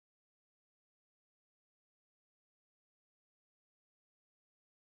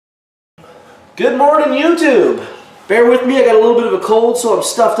Good morning, YouTube. Bear with me, I got a little bit of a cold, so I'm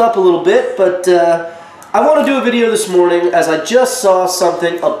stuffed up a little bit, but I want to do a video this morning as I just saw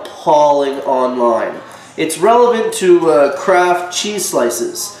something appalling online. It's relevant to Kraft cheese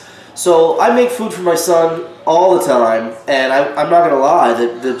slices. So I make food for my son all the time, and I'm not going to lie,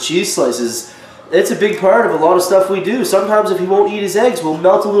 the cheese slices, it's a big part of a lot of stuff we do. Sometimes if he won't eat his eggs, we'll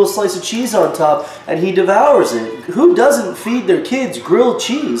melt a little slice of cheese on top and he devours it. Who doesn't feed their kids grilled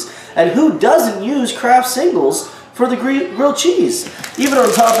cheese? And who doesn't use Kraft singles for the grilled cheese? Even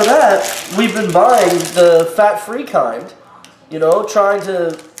on top of that, we've been buying the fat-free kind, you know, trying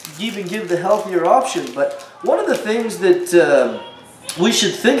to even give the healthier option. But one of the things that we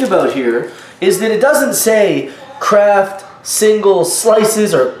should think about here is that it doesn't say Kraft single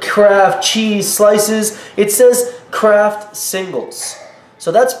slices or Kraft cheese slices. It says Kraft singles.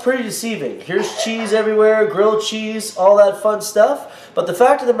 So that's pretty deceiving. Here's cheese everywhere, grilled cheese, all that fun stuff. But the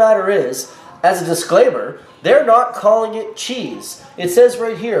fact of the matter is, as a disclaimer, they're not calling it cheese. It says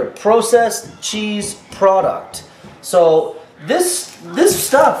right here, processed cheese product. So this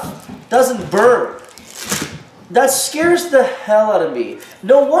stuff doesn't burn. That scares the hell out of me.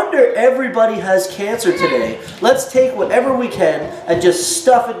 No wonder everybody has cancer today. Let's take whatever we can and just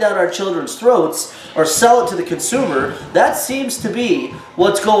stuff it down our children's throats or sell it to the consumer. That seems to be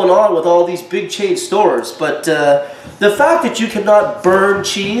what's going on with all these big chain stores. But the fact that you cannot burn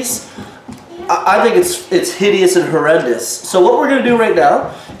cheese, I think it's hideous and horrendous. So what we're going to do right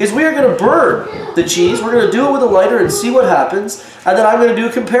now is we are going to burn the cheese. We're going to do it with a lighter and see what happens. And then I'm going to do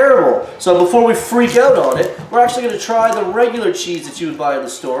a comparable. So before we freak out on it, we're actually going to try the regular cheese that you would buy in the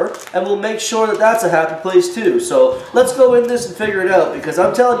store. And we'll make sure that that's a happy place too. So let's go in this and figure it out. Because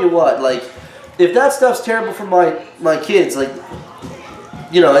I'm telling you what, like, if that stuff's terrible for my kids, like,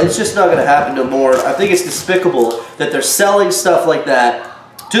 you know, it's just not going to happen no more. I think it's despicable that they're selling stuff like that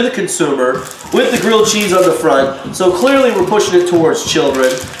to the consumer with the grilled cheese on the front. So clearly we're pushing it towards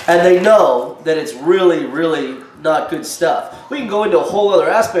children, and they know that it's really, really not good stuff. We can go into a whole other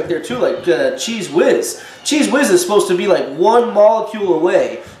aspect there too, like Cheese Whiz. Cheese Whiz is supposed to be like one molecule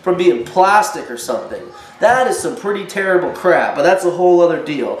away from being plastic or something. That is some pretty terrible crap, but that's a whole other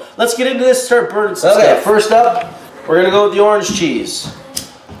deal. Let's get into this and start burning some stuff. Okay, first up, we're going to go with the orange cheese.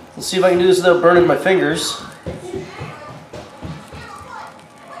 Let's see if I can do this without burning my fingers.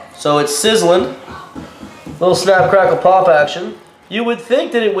 So it's sizzling, little snap, crackle, pop action. You would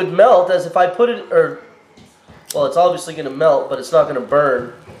think that it would melt as if I put it, or, well, it's obviously going to melt, but it's not going to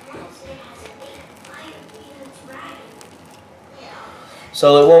burn.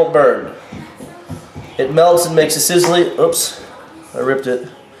 So it won't burn. It melts and makes a sizzly, oops, I ripped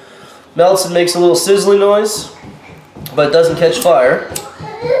it. Melts and makes a little sizzly noise, but it doesn't catch fire.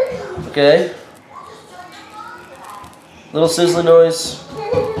 Okay. Little sizzly noise.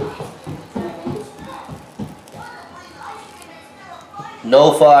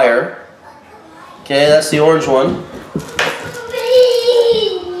 No fire. Okay, that's the orange one.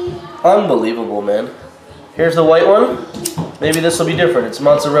 Unbelievable, man. Here's the white one. Maybe this will be different. It's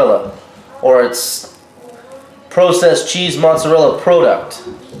mozzarella. Or it's processed cheese mozzarella product.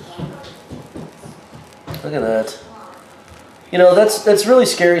 Look at that. You know, that's really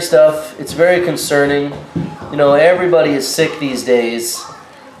scary stuff. It's very concerning. You know, everybody is sick these days.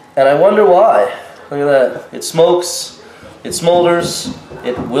 And I wonder why. Look at that. It smokes. It smolders,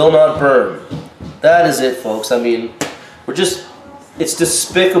 it will not burn. That is it, folks. I mean, it's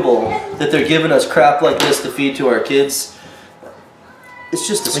despicable that they're giving us crap like this to feed to our kids. It's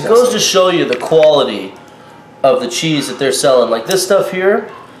just disgusting. It goes to show you the quality of the cheese that they're selling. Like this stuff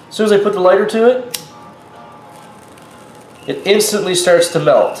here, as soon as I put the lighter to it, it instantly starts to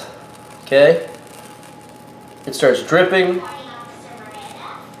melt. Okay? It starts dripping.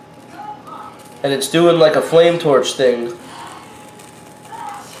 And it's doing like a flame torch thing.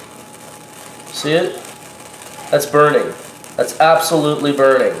 See it? That's burning. That's absolutely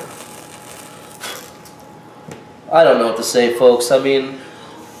burning. I don't know what to say, folks. I mean,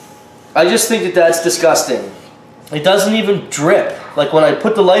 I just think that that's disgusting. It doesn't even drip. Like when I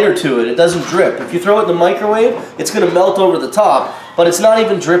put the lighter to it, it doesn't drip. If you throw it in the microwave, it's going to melt over the top, but it's not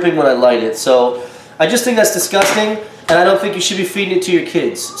even dripping when I light it. So I just think that's disgusting, and I don't think you should be feeding it to your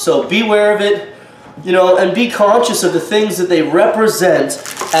kids. So beware of it. You know, and be conscious of the things that they represent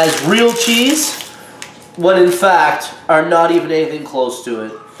as real cheese when in fact are not even anything close to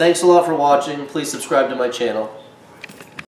it. Thanks a lot for watching. Please subscribe to my channel.